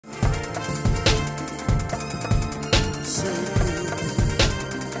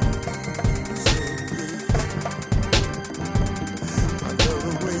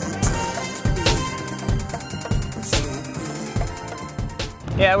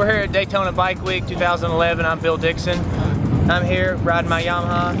Yeah, we're here at Daytona Bike Week 2011. I'm Bill Dixon. I'm here riding my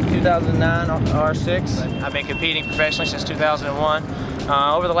Yamaha 2009 R6. I've been competing professionally since 2001.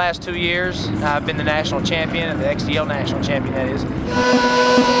 Over the last 2 years, I've been the national champion, the XDL national champion, that is.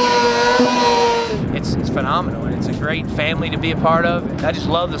 It's phenomenal, and it's a great family to be a part of. I just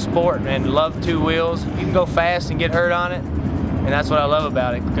love the sport, man. Love two wheels. You can go fast and get hurt on it, and that's what I love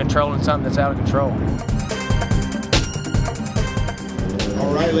about it, controlling something that's out of control.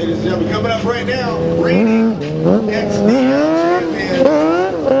 All right, ladies and gentlemen, coming up right now, reigning XDL champion,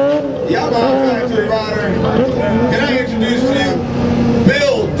 Yamaha factory rider. Can I introduce to you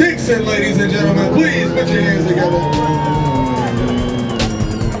Bill Dixon, ladies and gentlemen? Please put your hands together.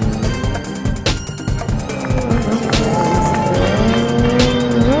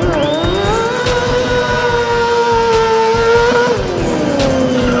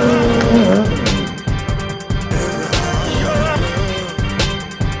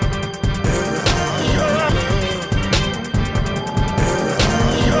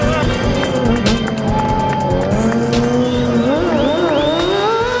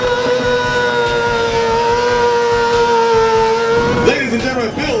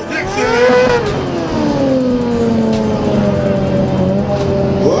 Bill Dixon.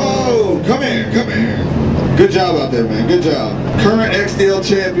 Whoa, come here, come here. Good job out there, man, good job. Current XDL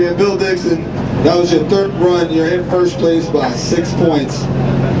champion, Bill Dixon. That was your third run. You're in first place by 6 points.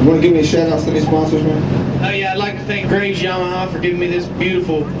 You want to give me a shout out to any sponsors, man? Oh yeah, I'd like to thank Graves Yamaha for giving me this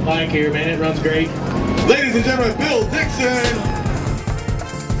beautiful bike here, man. It runs great. Ladies and gentlemen, Bill Dixon.